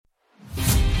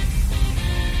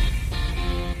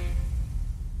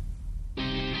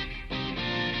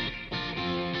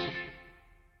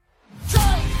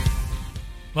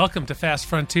Welcome to Fast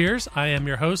Frontiers. I am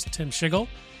your host, Tim Schigel,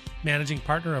 Managing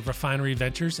Partner of Refinery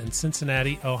Ventures in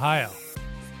Cincinnati, Ohio.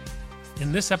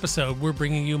 In this episode, we're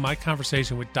bringing you my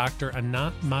conversation with Dr.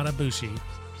 Anant Matabushi,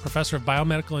 Professor of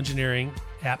Biomedical Engineering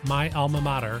at my alma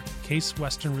mater, Case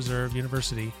Western Reserve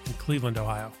University in Cleveland,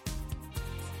 Ohio.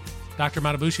 Dr.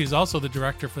 Matabushi is also the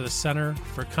director for the Center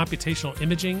for Computational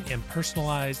Imaging and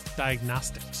Personalized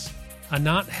Diagnostics.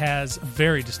 Anant has a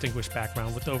very distinguished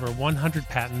background with over 100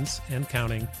 patents and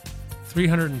counting,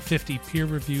 350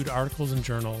 peer-reviewed articles and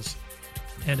journals,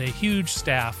 and a huge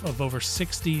staff of over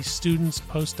 60 students,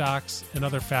 postdocs, and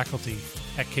other faculty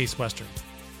at Case Western.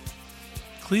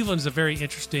 Cleveland is a very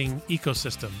interesting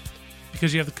ecosystem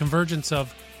because you have the convergence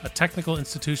of a technical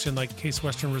institution like Case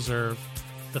Western Reserve,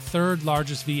 the third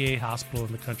largest VA hospital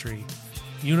in the country,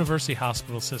 university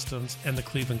hospital systems, and the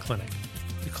Cleveland Clinic.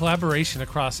 The collaboration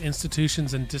across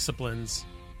institutions and disciplines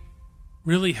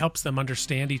really helps them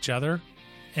understand each other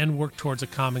and work towards a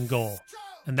common goal.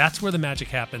 And that's where the magic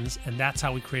happens, and that's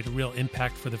how we create a real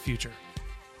impact for the future.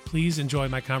 Please enjoy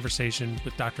my conversation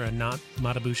with Dr. Anant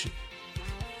Matabushi.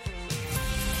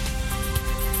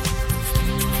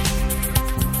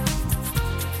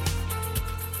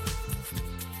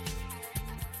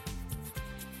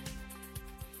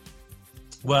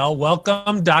 Well,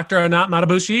 welcome, Dr. Anant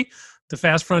Matabushi, to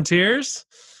Fast Frontiers.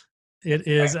 It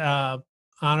is an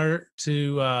honor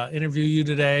to interview you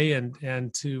today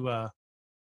and to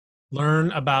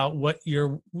learn about what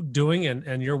you're doing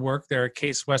and your work there at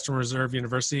Case Western Reserve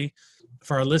University.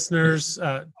 For our listeners,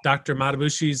 Dr.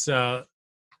 Matabushi is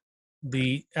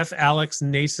the F. Alex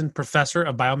Nason Professor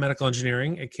of Biomedical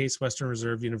Engineering at Case Western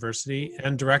Reserve University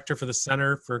and Director for the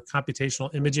Center for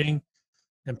Computational Imaging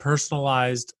and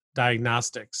Personalized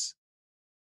Diagnostics.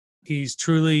 He's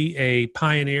truly a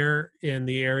pioneer in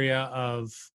the area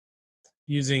of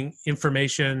using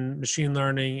information, machine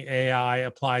learning, AI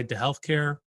applied to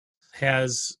healthcare.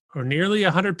 Has nearly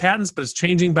 100 patents, but it's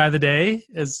changing by the day,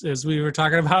 as we were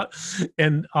talking about,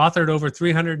 and authored over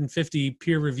 350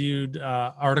 peer-reviewed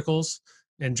articles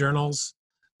and journals.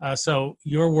 So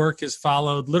your work is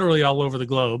followed literally all over the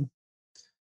globe.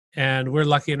 And we're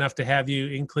lucky enough to have you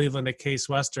in Cleveland at Case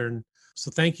Western.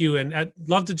 So thank you. And I'd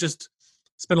love to just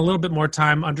spend a little bit more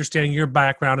time understanding your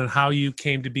background and how you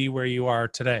came to be where you are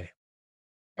today.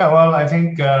 Yeah, well, I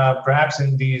think perhaps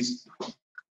in these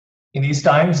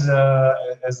times,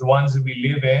 as the ones that we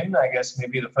live in, I guess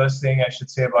maybe the first thing I should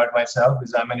say about myself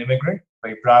is I'm an immigrant,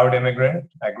 very proud immigrant.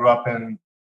 I grew up in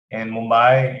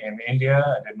Mumbai, in India.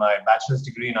 I did my bachelor's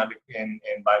degree in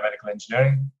biomedical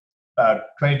engineering.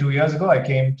 About 22 years ago, I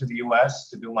came to the US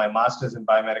to do my master's in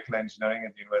biomedical engineering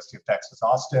at the University of Texas,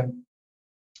 Austin.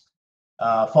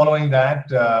 Following that,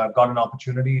 got an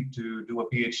opportunity to do a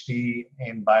PhD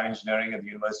in bioengineering at the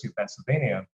University of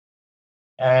Pennsylvania.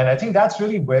 And I think that's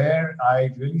really where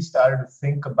I really started to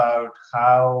think about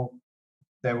how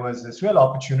there was this real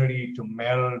opportunity to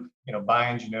meld,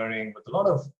 bioengineering with a lot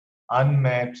of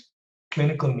unmet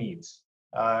clinical needs.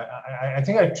 I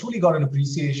think I truly got an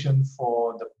appreciation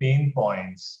for the pain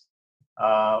points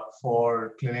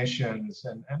for clinicians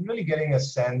and really getting a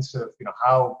sense of,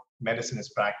 how medicine is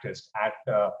practiced at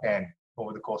Penn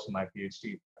over the course of my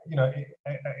PhD.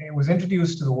 It was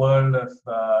introduced to the world of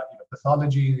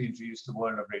pathology, introduced to the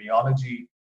world of radiology,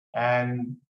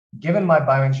 and given my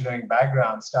bioengineering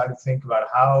background, started to think about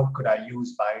how could I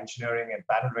use bioengineering and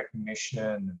pattern recognition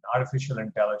and artificial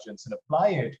intelligence and apply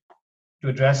it to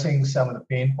addressing some of the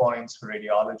pain points for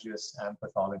radiologists and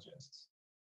pathologists.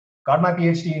 Got my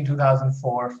PhD in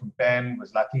 2004 from Penn,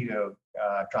 was lucky to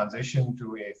transition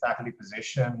to a faculty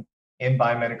position in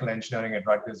biomedical engineering at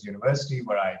Rutgers University,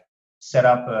 where I set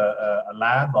up a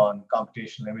lab on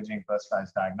computational imaging,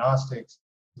 personalized diagnostics,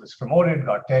 was promoted,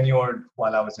 got tenured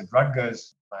while I was at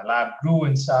Rutgers. My lab grew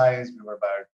in size. We were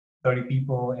about 30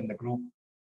 people in the group.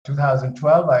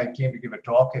 2012, I came to give a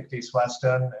talk at Case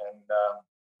Western, and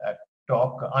that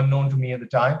talk, unknown to me at the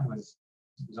time, was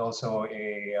also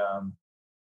a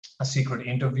secret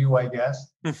interview, I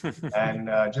guess. And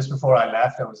just before I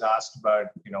left, I was asked about,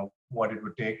 what it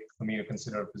would take for me to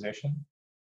consider a position.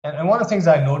 And one of the things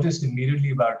I noticed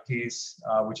immediately about Case,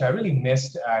 which I really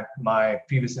missed at my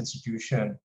previous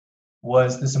institution,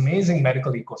 was this amazing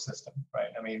medical ecosystem, right?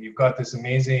 I mean, you've got this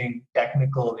amazing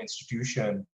technical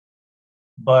institution,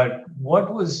 but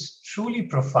what was truly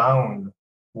profound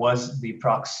was the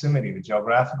proximity, the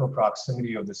geographical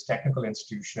proximity of this technical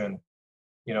institution,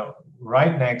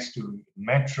 right next to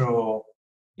metro,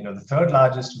 the third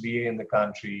largest VA in the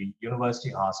country,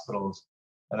 university hospitals,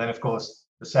 and then, of course,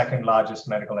 the second largest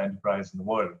medical enterprise in the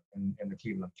world in the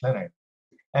Cleveland Clinic.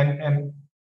 And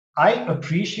I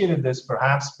appreciated this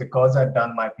perhaps because I'd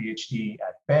done my PhD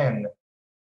at Penn,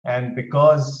 and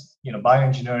because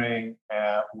bioengineering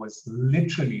was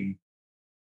literally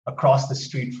across the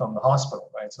street from the hospital,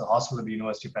 right? So the hospital at the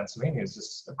University of Pennsylvania is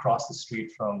just across the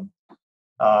street from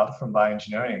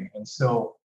bioengineering. And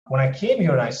so when I came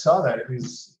here and I saw that, it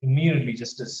was immediately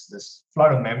just this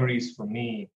flood of memories for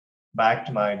me back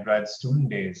to my grad student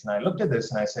days. And I looked at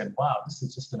this and I said, wow, this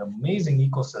is just an amazing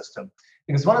ecosystem.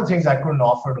 Because one of the things I couldn't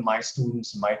offer to my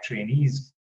students and my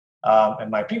trainees at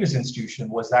my previous institution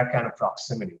was that kind of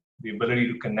proximity, the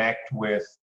ability to connect with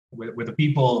the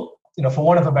people, for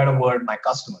want of a better word, my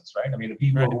customers, right? I mean, the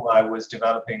people who I was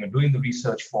developing and doing the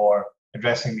research for,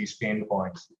 addressing these pain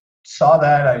points. Saw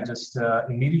that, I just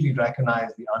immediately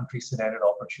recognized the unprecedented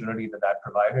opportunity that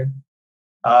provided.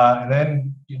 And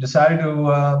then you decided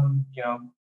to,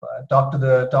 talk to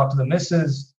the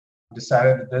missus.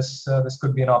 Decided that this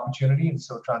could be an opportunity, and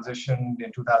so transitioned in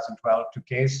 2012 to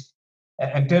CASE.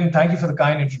 And Tim, thank you for the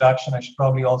kind introduction. I should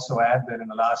probably also add that in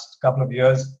the last couple of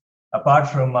years, apart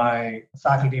from my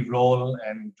faculty role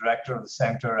and director of the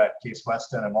center at Case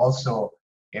Western, I'm also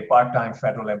a part-time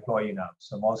federal employee now.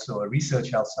 So I'm also a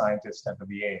research health scientist at the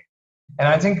VA. And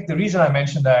I think the reason I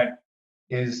mentioned that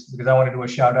is because I want to do a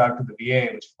shout out to the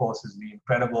VA, which of course is the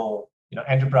incredible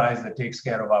enterprise that takes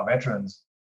care of our veterans,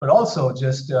 but also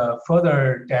just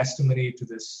further testimony to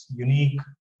this unique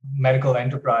medical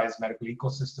enterprise, medical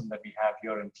ecosystem that we have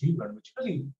here in Cleveland, which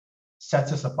really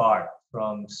sets us apart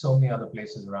from so many other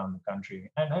places around the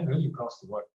country and really across the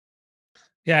world.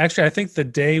 Yeah, actually, I think the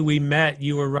day we met,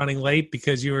 you were running late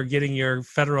because you were getting your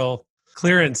federal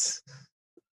clearance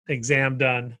exam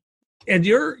done. And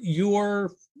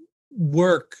your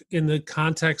work in the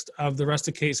context of the rest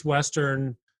of Case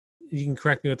Western, you can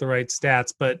correct me with the right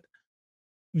stats, but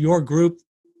your group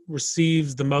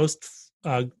receives the most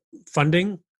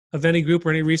funding of any group or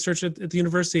any research at the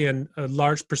university, and a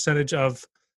large percentage of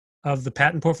the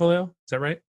patent portfolio. Is that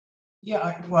right? Yeah,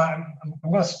 I'm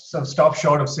going to sort of stop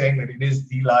short of saying that it is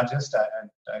the largest. I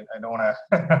don't want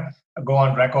to go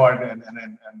on record and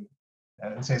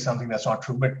say something that's not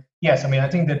true. But yes, I mean, I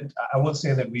think that I will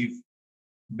say that we've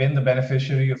been the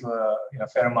beneficiary of a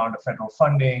fair amount of federal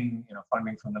funding,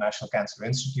 funding from the National Cancer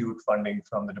Institute, funding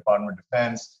from the Department of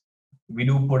Defense. We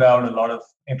do put out a lot of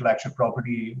intellectual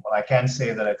property. Well, I can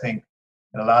say that I think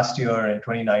in the last year, in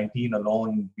 2019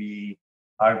 alone,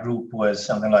 our group was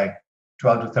something like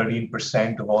 12 to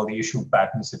 13% of all the issued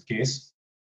patents at CASE.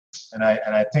 And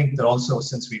I think that also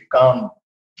since we've come,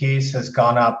 CASE has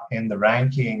gone up in the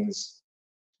rankings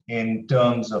in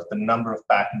terms of the number of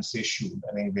patents issued.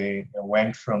 I think they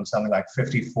went from something like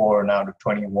 54 now to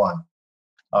 21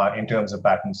 in terms of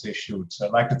patents issued. So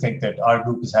I'd like to think that our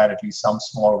group has had at least some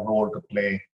small role to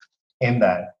play in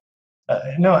that.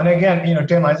 No, and again,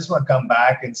 Tim, I just want to come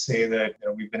back and say that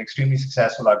we've been extremely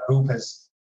successful. Our group has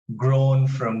grown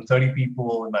from 30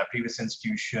 people in my previous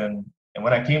institution. And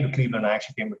when I came to Cleveland, I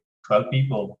actually came with 12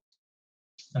 people.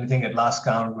 And I think at last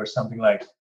count, we're something like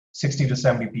 60 to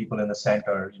 70 people in the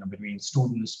center, between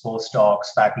students,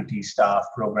 postdocs, faculty, staff,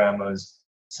 programmers,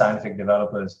 scientific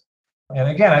developers. And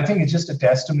again, I think it's just a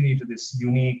testimony to this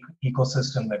unique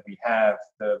ecosystem that we have,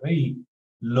 the very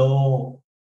low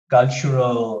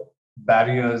cultural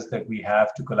barriers that we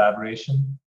have to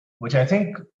collaboration, which I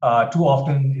think too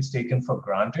often is taken for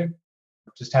granted.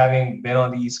 Just having been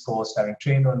on the East Coast, having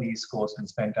trained on the East Coast and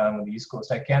spent time on the East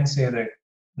Coast, I can say that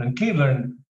in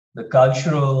Cleveland, the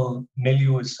cultural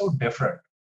milieu is so different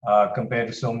compared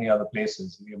to so many other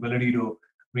places. The ability to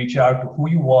reach out to who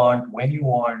you want, when you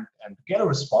want, and to get a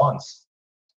response,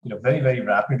 very, very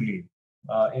rapidly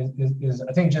is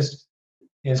I think just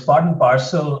is part and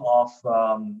parcel of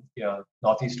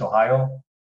Northeast Ohio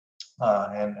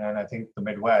and I think the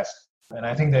Midwest. And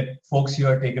I think that folks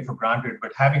here take it for granted,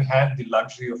 but having had the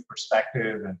luxury of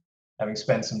perspective and having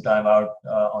spent some time out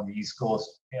on the East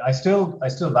Coast, I still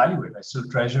value it. I still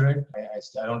treasure it.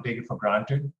 I don't take it for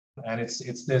granted. And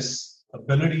it's this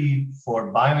ability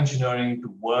for bioengineering to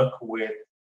work with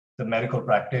the medical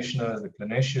practitioners, the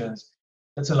clinicians,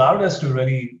 that's allowed us to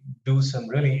really do some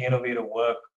really innovative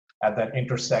work at that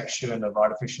intersection of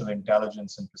artificial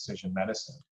intelligence and precision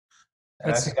medicine.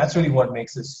 And I think that's really what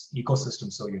makes this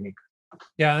ecosystem so unique.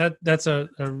 Yeah, that's a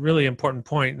really important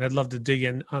point, and I'd love to dig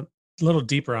in a little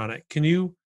deeper on it. Can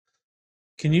you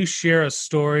share a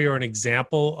story or an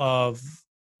example of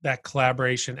that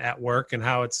collaboration at work and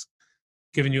how it's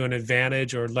given you an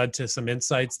advantage or led to some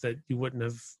insights that you wouldn't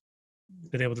have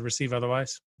been able to receive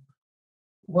otherwise?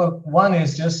 Well, one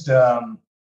is just the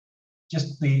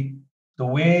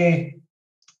way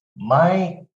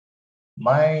my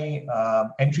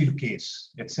entry to CASE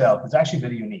itself is actually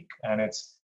very unique, and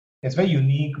it's It's very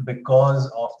unique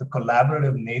because of the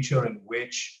collaborative nature in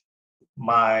which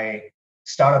my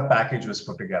startup package was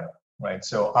put together, right?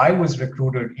 So I was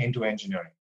recruited into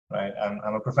engineering, right?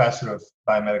 I'm a professor of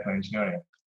biomedical engineering,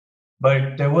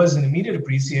 but there was an immediate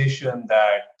appreciation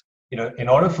that, in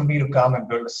order for me to come and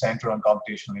build a center on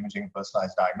computational imaging and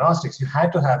personalized diagnostics, you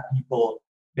had to have people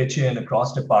pitch in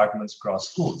across departments, across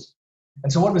schools.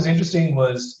 And so what was interesting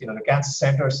was, the Cancer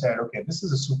Center said, okay, this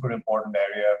is a super important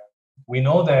area. We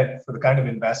know that for the kind of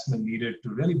investment needed to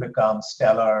really become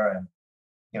stellar and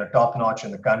top notch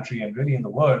in the country and really in the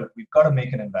world, we've got to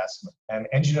make an investment. And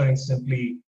engineering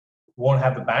simply won't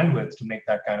have the bandwidth to make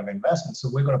that kind of investment. So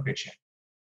we're going to pitch in.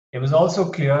 It was also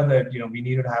clear that we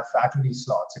needed to have faculty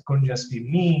slots. It couldn't just be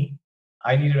me.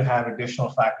 I needed to have additional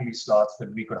faculty slots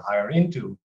that we could hire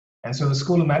into. And so the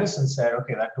School of Medicine said,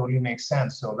 okay, that totally makes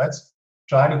sense. So let's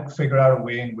try to figure out a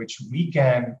way in which we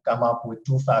can come up with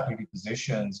 2 faculty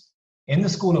positions in the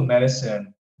School of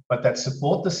Medicine, but that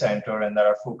support the center and that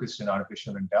are focused in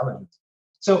artificial intelligence.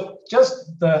 So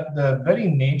just the very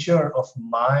nature of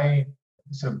my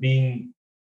sort of being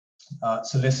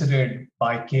solicited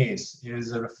by case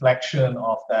is a reflection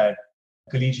of that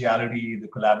collegiality, the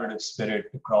collaborative spirit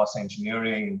across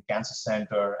engineering, Cancer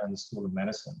Center, and the School of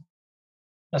Medicine.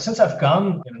 Now, since I've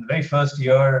come in the very first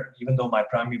year, even though my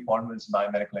primary appointment is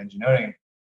biomedical engineering,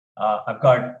 I've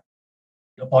got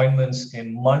appointments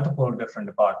in multiple different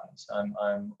departments.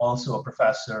 I'm also a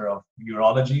professor of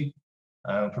urology.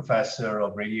 I'm a professor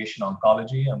of radiation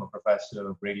oncology. I'm a professor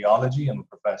of radiology. I'm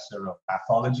a professor of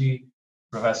pathology,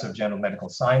 professor of general medical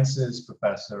sciences,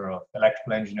 professor of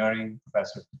electrical engineering,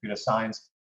 professor of computer science.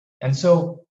 And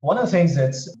so one of the things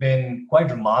that's been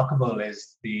quite remarkable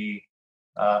is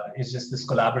just this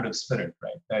collaborative spirit,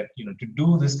 right? That, to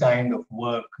do this kind of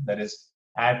work that is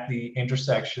at the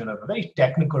intersection of a very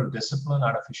technical discipline,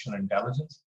 artificial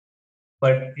intelligence,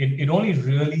 but it only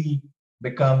really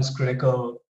becomes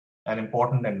critical and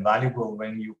important and valuable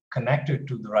when you connect it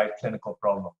to the right clinical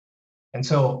problem. And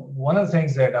so one of the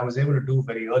things that I was able to do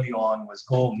very early on was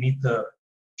go meet the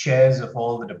chairs of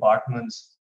all the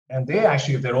departments. And they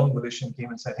actually, of their own volition, came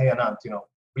and said, hey, Anant,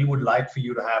 we would like for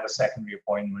you to have a secondary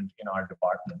appointment in our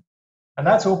department. And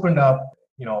that's opened up,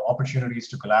 opportunities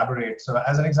to collaborate. So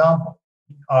as an example,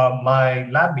 my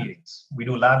lab meetings, we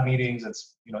do lab meetings.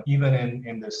 It's, even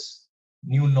in this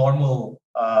new normal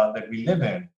that we live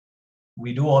in,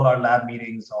 we do all our lab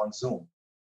meetings on Zoom.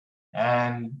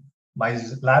 And my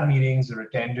lab meetings are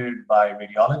attended by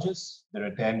radiologists, they're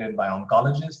attended by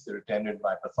oncologists, they're attended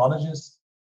by pathologists.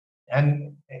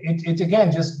 And it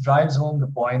again just drives home the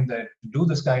point that to do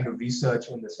this kind of research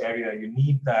in this area, you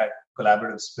need that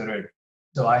collaborative spirit.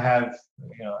 So I have,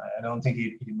 I don't think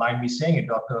he'd mind me saying it,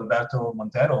 Dr. Alberto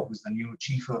Montero, who's the new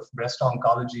chief of breast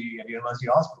oncology at University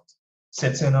Hospitals,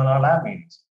 sits in on our lab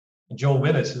meetings. Joe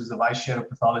Willis, who's the vice chair of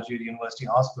pathology at University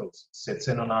Hospitals, sits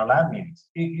in on our lab meetings.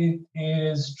 It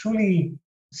is truly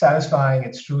satisfying.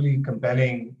 It's truly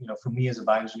compelling, for me as a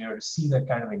bioengineer to see that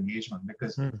kind of engagement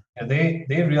because they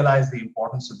realize the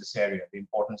importance of this area, the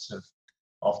importance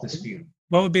of this field.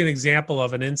 What would be an example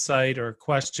of an insight or a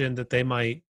question that they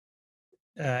might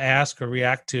ask or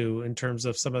react to in terms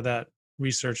of some of that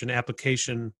research and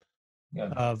application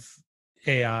of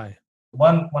AI?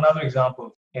 One other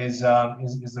example is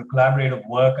the collaborative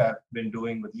work I've been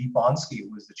doing with Lee Ponsky,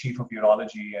 who is the chief of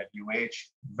urology at UH,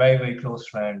 very, very close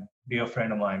friend, dear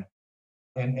friend of mine.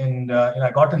 And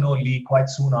I got to know Lee quite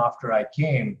soon after I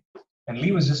came. And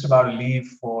Lee was just about to leave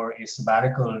for a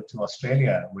sabbatical to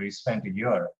Australia, where he spent a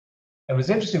year. It was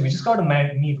interesting. We just got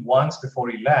to meet once before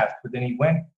he left, but then he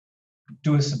went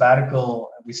to his sabbatical.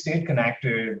 We stayed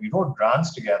connected. We wrote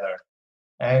grants together.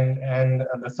 And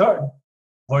the third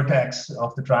vertex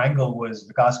of the triangle was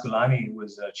Vikas Gulani, who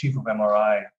was chief of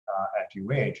MRI at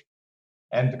UH.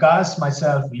 And Vikas,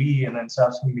 myself, Lee, and then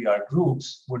subsequently our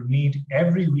groups would meet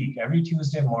every week, every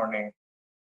Tuesday morning.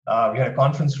 We had a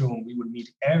conference room. We would meet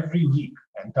every week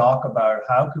and talk about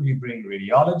how could we bring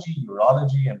radiology,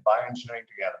 urology, and bioengineering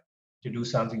together to do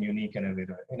something unique and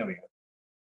innovative.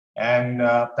 And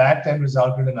that then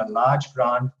resulted in a large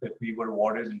grant that we were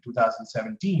awarded in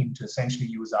 2017 to essentially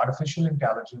use artificial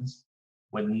intelligence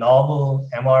with novel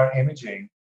MR imaging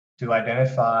to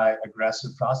identify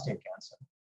aggressive prostate cancer.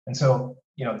 And so,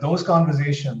 those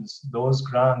conversations, those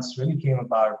grants really came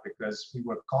about because we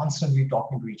were constantly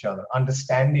talking to each other,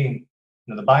 understanding,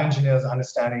 the bioengineers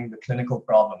understanding the clinical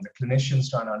problem, the clinicians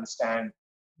trying to understand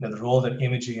the role that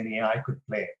imaging and AI could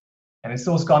play. And it's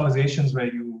those conversations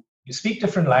where you speak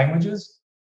different languages,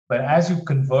 but as you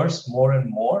converse more and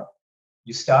more,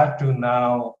 you start to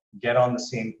now get on the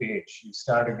same page. You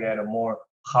start to get a more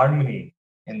harmony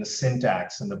in the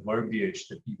syntax and the verbiage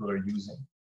that people are using.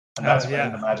 And that's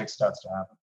when the magic starts to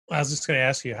happen. I was just going to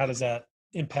ask you, how does that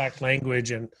impact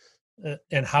language and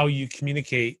how you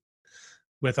communicate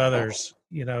with others?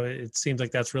 You know, it seems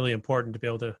like that's really important to be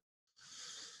able to,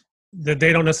 that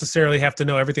they don't necessarily have to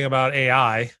know everything about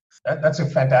AI. That's a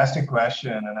fantastic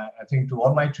question. And I think to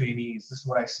all my trainees, this is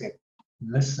what I say: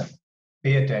 listen,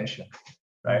 pay attention,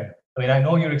 right? I mean, I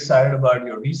know you're excited about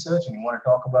your research and you want to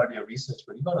talk about your research,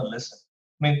 but you got to listen.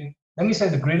 I mean, let me say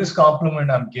the greatest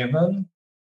compliment I'm given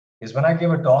is when I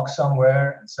give a talk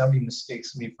somewhere and somebody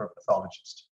mistakes me for a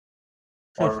pathologist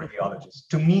or a radiologist.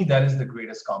 To me, that is the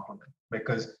greatest compliment,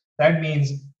 because that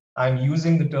means I'm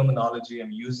using the terminology,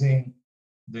 I'm using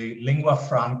the lingua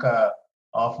franca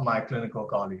of my clinical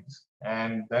colleagues.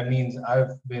 And that means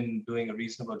I've been doing a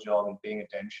reasonable job in paying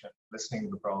attention, listening to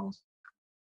the problems.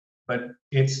 But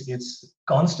it's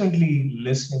constantly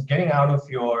listening, getting out of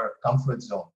your comfort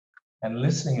zone and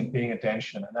listening and paying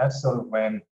attention. And that's sort of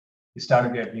when you start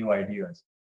to get new ideas.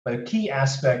 But a key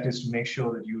aspect is to make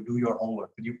sure that you do your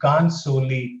homework, that you can't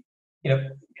solely,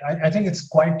 I think it's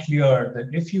quite clear that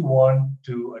if you want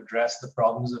to address the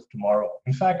problems of tomorrow,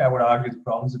 in fact, I would argue the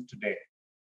problems of today,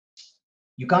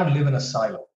 you can't live in a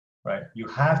silo, right? You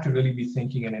have to really be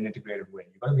thinking in an integrated way.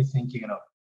 You've got to be thinking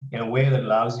in a way that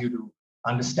allows you to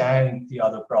understand the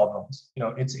other problems.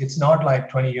 It's not like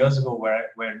 20 years ago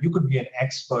where you could be an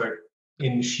expert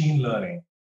in machine learning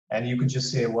and you could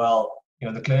just say, well,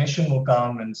 the clinician will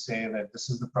come and say that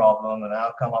this is the problem and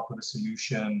I'll come up with a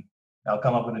solution. I'll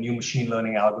come up with a new machine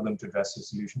learning algorithm to address the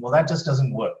solution. Well, that just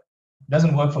doesn't work. It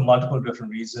doesn't work for multiple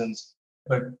different reasons.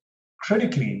 But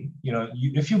critically,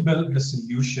 if you build a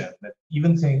solution that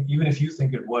even if you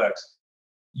think it works,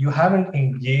 you haven't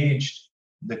engaged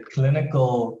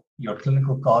your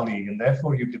clinical colleague, and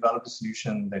therefore you've developed a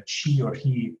solution that she or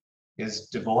he is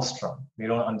divorced from. They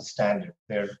don't understand it.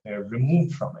 They're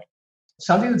removed from it.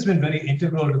 Something that's been very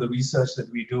integral to the research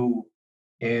that we do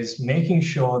is making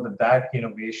sure that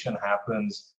innovation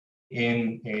happens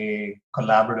in a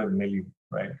collaborative milieu,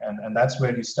 right? And that's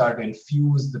where you start to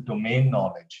infuse the domain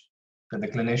knowledge that the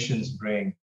clinicians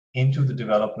bring into the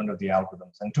development of the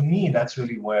algorithms. And to me, that's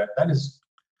really where that is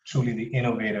truly the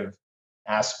innovative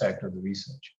aspect of the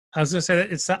research. I was going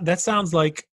to say that sounds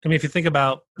like, if you think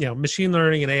about, machine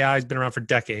learning and AI has been around for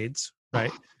decades,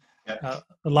 right? Yeah.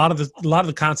 A lot of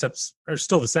the concepts are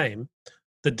still the same.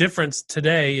 The difference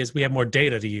today is we have more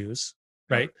data to use,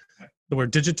 right? Yeah. We're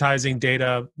digitizing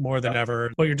data more than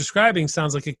ever. What you're describing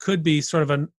sounds like it could be sort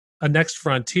of a next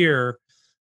frontier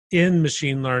in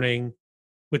machine learning,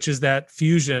 which is that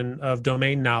fusion of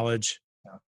domain knowledge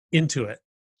into it.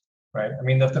 Right.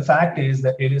 The fact is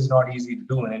that it is not easy to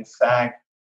do. And in fact,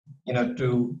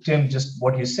 to Tim, just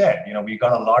what you said, we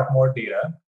got a lot more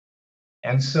data.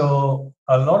 And so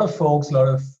a lot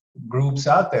of groups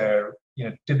out there,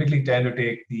 typically tend to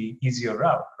take the easier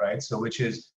route, right? So which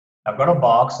is, I've got a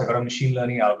box, I've got a machine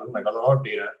learning algorithm, I've got a lot of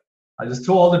data. I'll just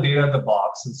throw all the data in the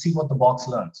box and see what the box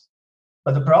learns.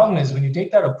 But the problem is when you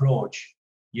take that approach,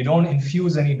 you don't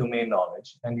infuse any domain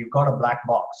knowledge and you've got a black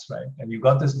box, right? And you've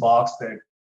got this box that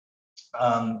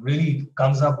really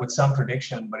comes up with some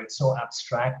prediction, but it's so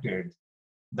abstracted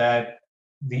that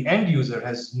the end user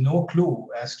has no clue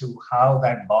as to how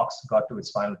that box got to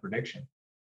its final prediction.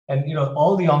 And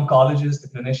all the oncologists, the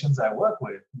clinicians I work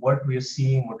with, what we're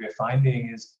seeing, what we're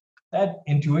finding is that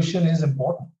intuition is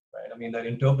important, right? That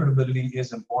interpretability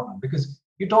is important because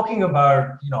you're talking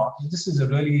about, this is a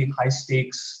really high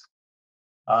stakes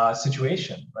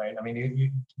situation, right?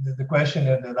 The question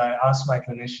that I ask my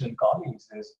clinician colleagues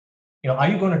is, are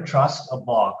you going to trust a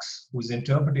box whose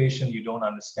interpretation you don't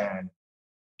understand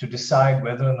to decide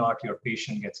whether or not your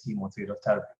patient gets chemotherapy,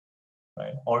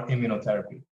 right, or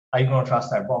immunotherapy? Are you going to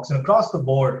trust that box? And across the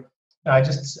board, I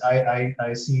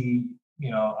see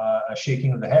a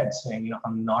shaking of the head saying,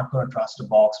 I'm not going to trust a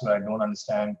box where I don't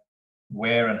understand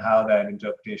where and how that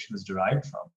interpretation is derived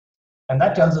from. And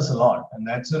that tells us a lot, and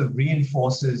that sort of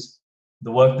reinforces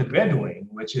the work that we're doing,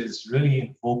 which is really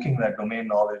invoking that domain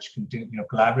knowledge,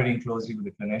 collaborating closely with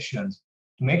the clinicians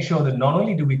to make sure that not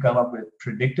only do we come up with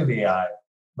predictive AI,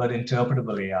 but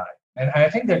interpretable AI. And I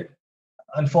think that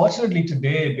unfortunately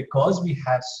today, because we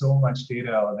have so much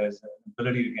data, or there's an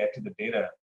ability to get to the data,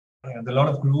 there are a lot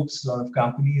of groups, a lot of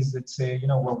companies that say,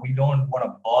 well, we don't want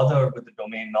to bother with the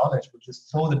domain knowledge, we'll just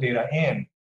throw the data in.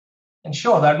 And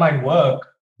sure, that might work,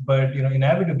 but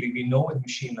inevitably we know with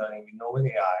machine learning, we know with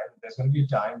AI, there's going to be a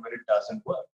time where it doesn't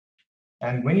work.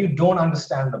 And when you don't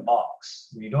understand the box,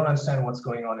 when you don't understand what's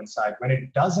going on inside, when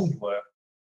it doesn't work,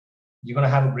 you're going to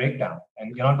have a breakdown,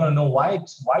 and you're not going to know why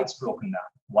it's broken down.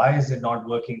 Why is it not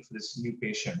working for this new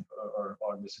patient or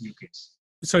this new case?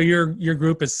 So your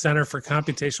group is Center for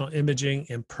Computational Imaging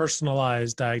and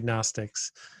Personalized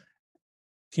Diagnostics.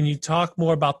 Can you talk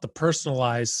more about the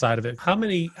personalized side of it?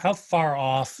 How far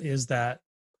off is that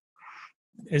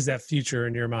future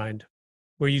in your mind,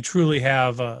 where you truly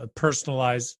have a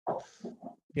personalized,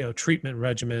 treatment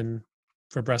regimen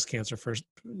for breast cancer? First,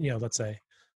 let's say,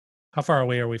 how far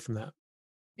away are we from that?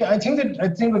 Yeah, I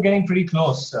think we're getting pretty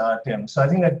close, Tim. So I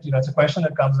think that it's a question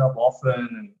that comes up often,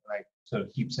 and like sort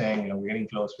of keep saying, we're getting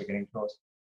close, we're getting close.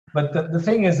 But the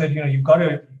thing is that you've got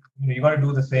to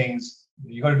do the things.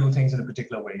 You got to do things in a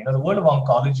particular way. The world of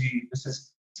oncology. This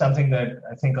is something that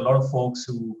I think a lot of folks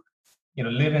who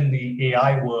live in the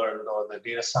AI world or the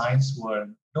data science world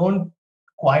don't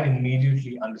quite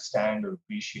immediately understand or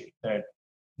appreciate that.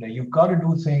 You've got to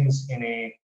do things in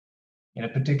a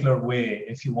particular way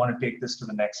if you want to take this to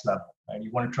the next level. Right?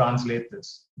 You want to translate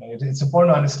this. It's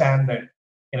important to understand that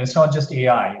it's not just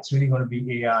AI. It's really going to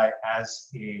be AI as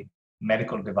a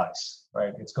medical device,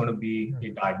 right? It's going to be a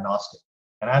diagnostic.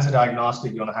 And as a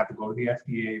diagnostic, you're going to have to go to the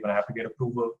FDA. You're going to have to get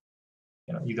approval,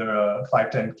 either a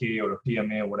 510K or a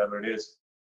PMA or whatever it is.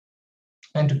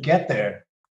 And to get there,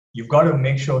 you've got to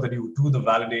make sure that you do the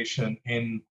validation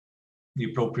in the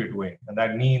appropriate way. And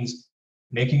that means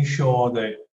making sure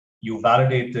that you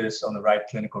validate this on the right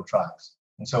clinical trials.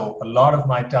 And so a lot of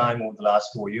my time over the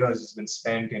last 4 years has been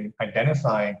spent in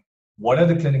identifying what are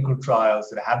the clinical trials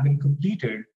that have been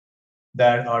completed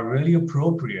that are really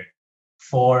appropriate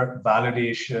for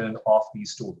validation of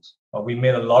these tools. We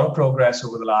made a lot of progress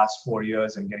over the last 4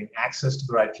 years in getting access to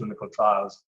the right clinical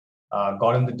trials,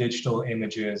 gotten the digital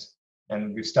images,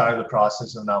 and we've started the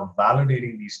process of now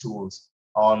validating these tools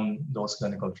on those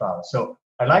clinical trials. So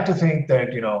I'd like to think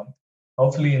that,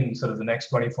 hopefully in sort of the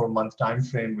next 24-month time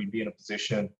frame, we'll be in a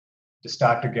position to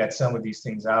start to get some of these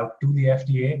things out to the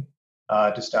FDA,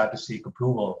 to start to seek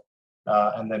approval,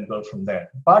 and then build from there.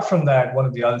 Apart from that, one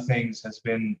of the other things has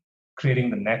been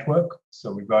creating the network.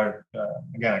 So we've got,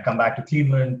 again, I come back to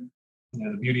Cleveland.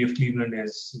 The beauty of Cleveland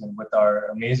is with our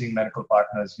amazing medical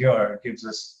partners here, it gives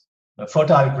us a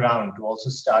fertile ground to also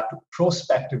start to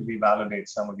prospectively validate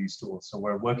some of these tools. So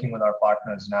we're working with our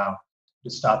partners now to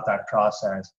start that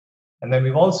process. And then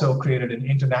we've also created an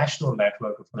international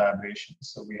network of collaborations.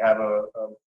 So we have a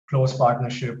close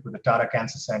partnership with the Tata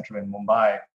Cancer Center in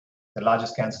Mumbai, the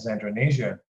largest cancer center in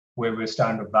Asia, where we're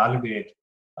starting to validate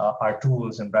our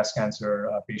tools in breast cancer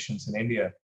patients in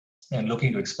India and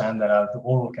looking to expand that out to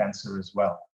oral cancer as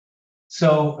well.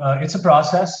 So it's a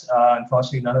process.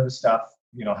 Unfortunately, none of this stuff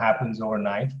happens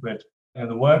overnight, but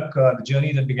the work, the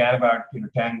journey that began about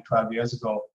 10, 12 years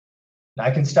ago, I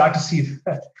can start to see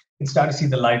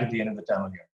the light at the end of the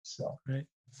tunnel here. So, right.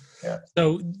 Yeah.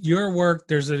 So your work,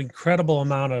 there's an incredible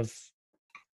amount of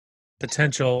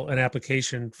potential and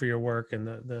application for your work and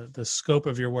the scope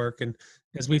of your work. And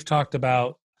as we've talked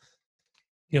about,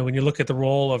 when you look at the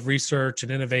role of research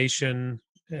and innovation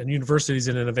and universities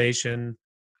in innovation,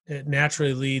 it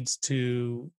naturally leads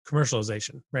to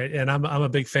commercialization, right? And I'm a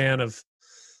big fan of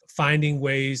finding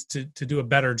ways to do a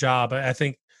better job. I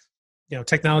think,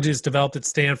 technology is developed at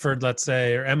Stanford, let's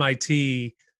say, or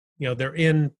MIT, they're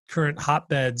in current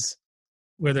hotbeds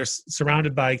where they're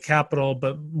surrounded by capital,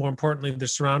 but more importantly, they're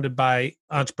surrounded by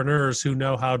entrepreneurs who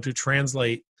know how to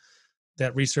translate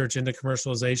that research into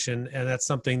commercialization. And that's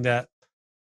something that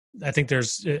I think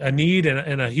there's a need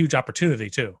and a huge opportunity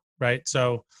too, right?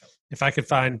 So if I could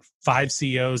find 5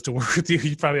 CEOs to work with you,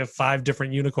 you probably have 5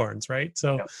 different unicorns, right?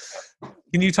 So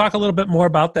can you talk a little bit more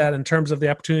about that in terms of the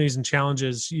opportunities and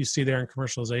challenges you see there in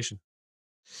commercialization?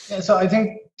 Yeah, so I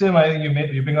think, Tim,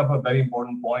 you bring up a very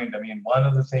important point. I mean, one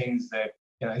of the things that,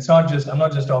 I'm not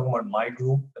just talking about my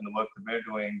group and the work that we're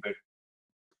doing, but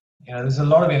there's a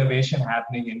lot of innovation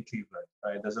happening in Cleveland,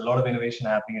 right? There's a lot of innovation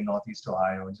happening in Northeast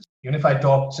Ohio. Even if I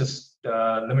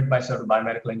limit myself to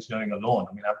biomedical engineering alone,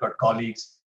 I mean, I've got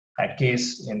colleagues at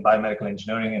Case in biomedical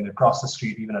engineering and across the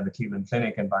street, even at the Cleveland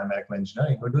Clinic in biomedical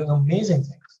engineering. We're doing amazing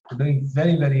things. We're doing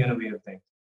very, very innovative things.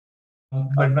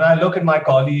 But when I look at my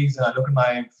colleagues and I look at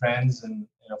my friends and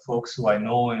folks who I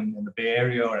know in the Bay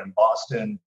Area or in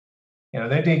Boston,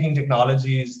 they're taking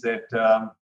technologies that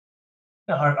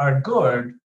are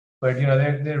good, but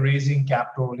they're raising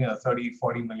capital,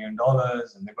 $30-40 million,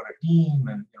 and they've got a team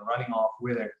and running off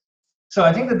with it. So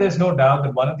I think that there's no doubt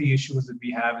that one of the issues that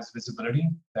we have is visibility.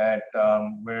 That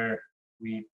where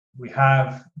we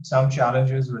have some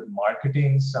challenges with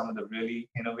marketing some of the really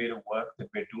innovative work that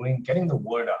we're doing, getting the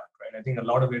word out. Right, I think a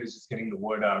lot of it is just getting the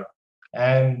word out,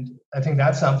 and I think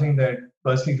that's something that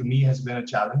personally to me has been a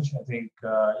challenge. I think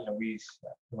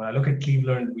when I look at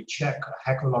Cleveland, we check a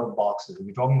heck of a lot of boxes.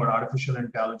 We're talking about artificial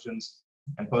intelligence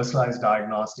and personalized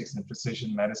diagnostics and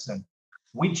precision medicine.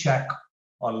 we check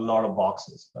a lot of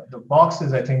boxes. But the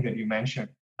boxes I think that you mentioned,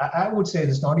 I would say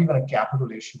it's not even a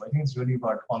capital issue. I think it's really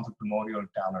about entrepreneurial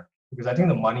talent, because I think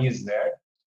the money is there.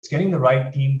 It's getting the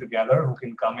right team together who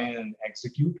can come in and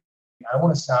execute. I don't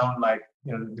want to sound like,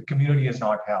 the community has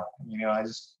not helped. I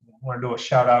just want to do a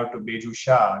shout out to Beju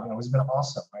Shah, who's been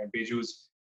awesome, right? Beju's,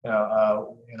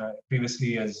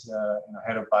 previously as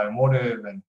head of Biomotive,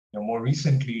 and more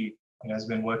recently, has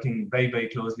been working very, very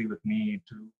closely with me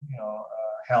to,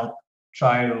 help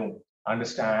try to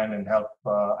understand and help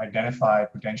identify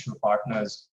potential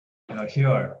partners,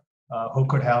 here who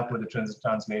could help with the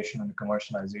translation and the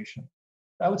commercialization.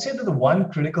 I would say that the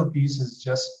one critical piece is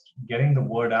just getting the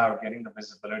word out, getting the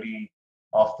visibility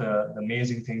of the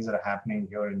amazing things that are happening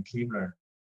here in Cleveland,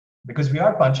 because we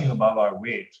are punching above our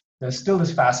weight. There's still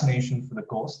this fascination for the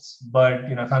coasts, but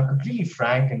if I'm completely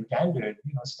frank and candid,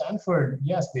 Stanford,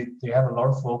 yes, they have a lot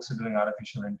of folks who are doing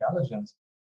artificial intelligence,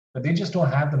 but they just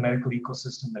don't have the medical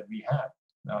ecosystem that we have.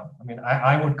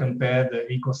 I would compare the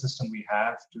ecosystem we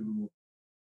have to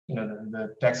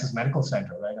the Texas Medical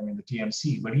Center, right? The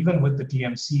TMC. But even with the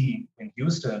TMC in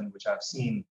Houston, which I've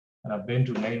seen and I've been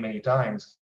to many, many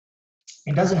times,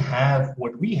 it doesn't have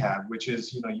what we have, which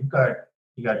is, you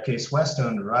got Case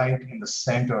Western right in the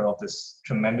center of this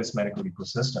tremendous medical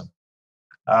ecosystem.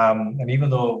 And even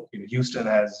though Houston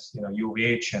has,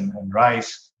 UH and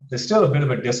Rice, there's still a bit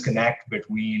of a disconnect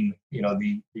between,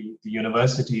 the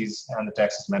universities and the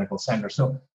Texas Medical Center.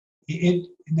 So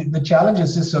the challenge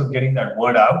is just sort of getting that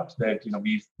word out that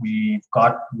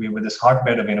we're with this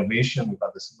hotbed of innovation, we've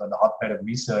got the hotbed of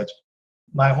research.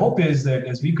 My hope is that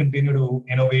as we continue to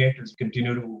innovate, as we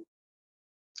continue to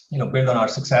build on our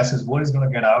successes, what is going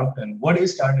to get out and what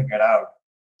is starting to get out.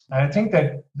 And I think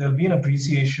that there'll be an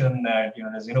appreciation that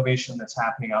there's innovation that's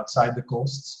happening outside the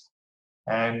coasts,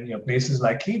 and places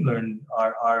like Cleveland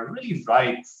are really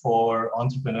ripe for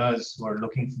entrepreneurs who are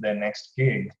looking for their next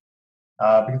gig.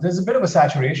 Because there's a bit of a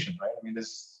saturation, right?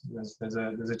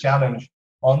 There's a challenge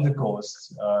on the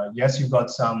coast. Yes, you've got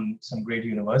some great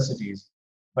universities,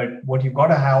 but what you've got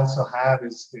to also have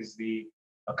is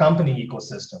a company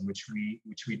ecosystem, which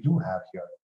we do have here.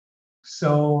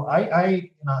 So I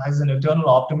as an eternal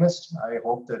optimist, I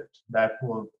hope that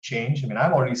will change.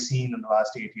 I've already seen in the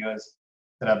last 8 years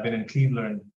that I've been in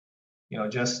Cleveland,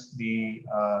 just the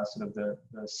sort of the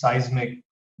seismic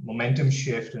momentum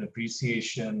shift and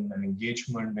appreciation and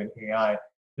engagement in AI.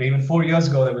 But even 4 years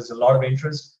ago, there was a lot of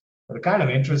interest. But the kind of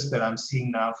interest that I'm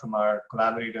seeing now from our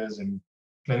collaborators and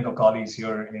clinical colleagues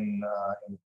here in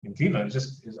Cleveland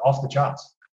is off the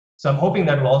charts. So I'm hoping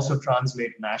that will also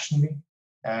translate nationally,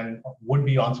 and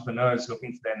would-be entrepreneurs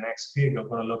looking for their next gig are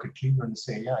going to look at Cleveland and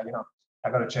say, yeah, I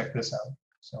got to check this out.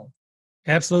 So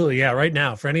absolutely, yeah. Right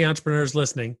now, for any entrepreneurs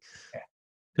listening,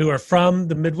 who are from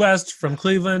the Midwest, from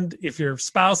Cleveland, if your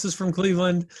spouse is from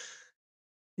Cleveland,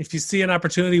 if you see an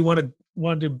opportunity, want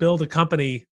to build a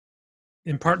company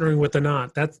in partnering with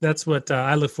Anant, that's what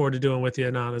I look forward to doing with you,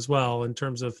 Anant, as well, in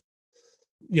terms of,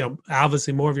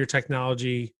 obviously more of your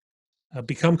technology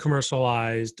become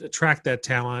commercialized, attract that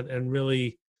talent, and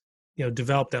really,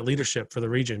 develop that leadership for the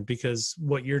region, because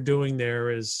what you're doing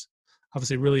there is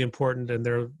obviously really important, and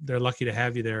they're lucky to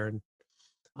have you there. And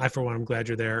I, for one, I'm glad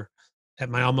you're there at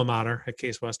my alma mater at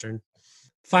Case Western.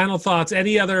 Final thoughts,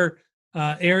 any other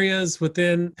areas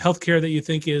within healthcare that you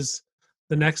think is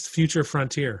the next future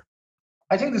frontier?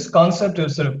 I think this concept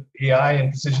of sort of AI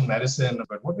and precision medicine,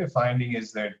 but what we're finding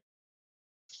is that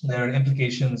there are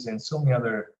implications in so many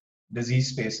other disease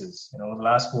spaces. Over the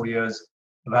last 4 years,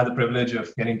 I've had the privilege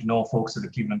of getting to know folks at the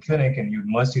Cleveland Clinic and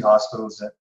university hospitals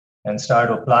and start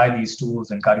to apply these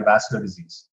tools in cardiovascular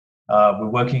disease. We're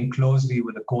working closely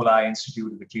with the Cole-Eye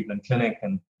Institute at the Cleveland Clinic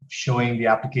and showing the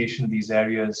application of these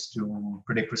areas to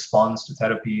predict response to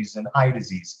therapies in eye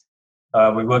disease.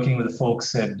 We're working with the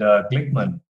folks at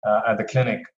Glickman at the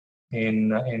clinic in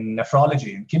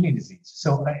nephrology and kidney disease.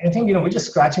 So I think, we're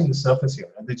just scratching the surface here.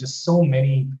 And there's just so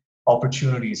many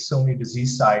opportunities, so many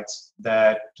disease sites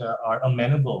that are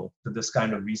amenable to this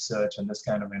kind of research and this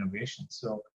kind of innovation.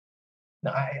 So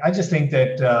I just think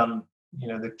that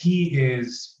the key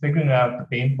is figuring out the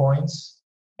pain points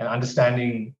and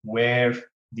understanding where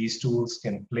these tools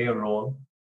can play a role.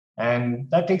 And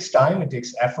that takes time, it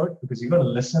takes effort, because you've got to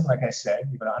listen, like I said,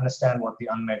 you've got to understand what the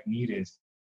unmet need is.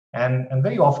 And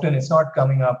very often it's not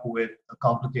coming up with a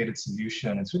complicated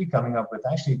solution. It's really coming up with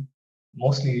actually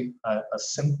mostly a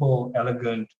simple,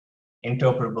 elegant,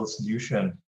 interpretable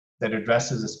solution that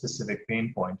addresses a specific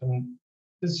pain point. And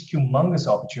this is a humongous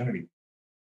opportunity.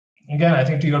 Again, I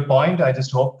think to your point, I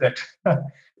just hope that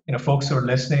folks who are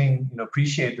listening,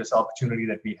 appreciate this opportunity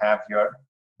that we have here.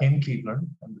 in Cleveland,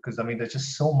 because I mean, there's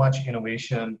just so much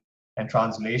innovation and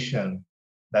translation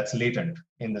that's latent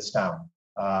in this town,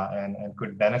 and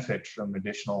could benefit from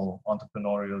additional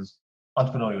entrepreneurial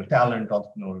talent,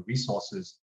 entrepreneurial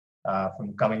resources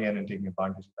from coming in and taking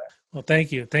advantage of that. Well,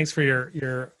 thank you. Thanks for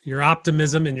your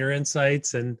optimism and your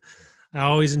insights. And I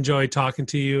always enjoy talking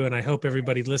to you, and I hope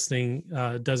everybody listening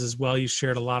does as well. You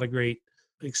shared a lot of great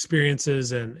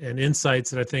experiences and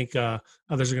insights that I think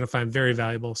others are going to find very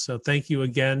valuable. So thank you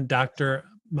again, Dr.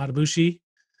 Matabushi.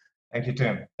 Thank you,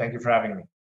 Tim. Thank you for having me.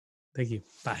 Thank you.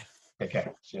 Bye. Take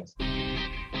care. Cheers.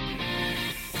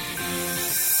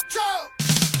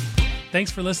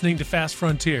 Thanks for listening to Fast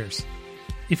Frontiers.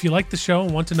 If you like the show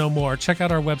and want to know more, check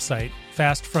out our website,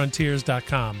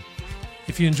 fastfrontiers.com.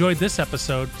 If you enjoyed this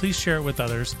episode, please share it with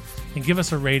others and give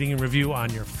us a rating and review on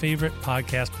your favorite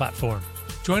podcast platform.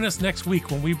 Join us next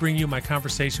week when we bring you my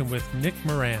conversation with Nick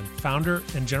Moran, founder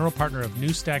and general partner of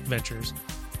New Stack Ventures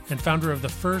and founder of the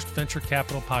first venture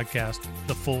capital podcast,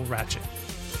 The Full Ratchet.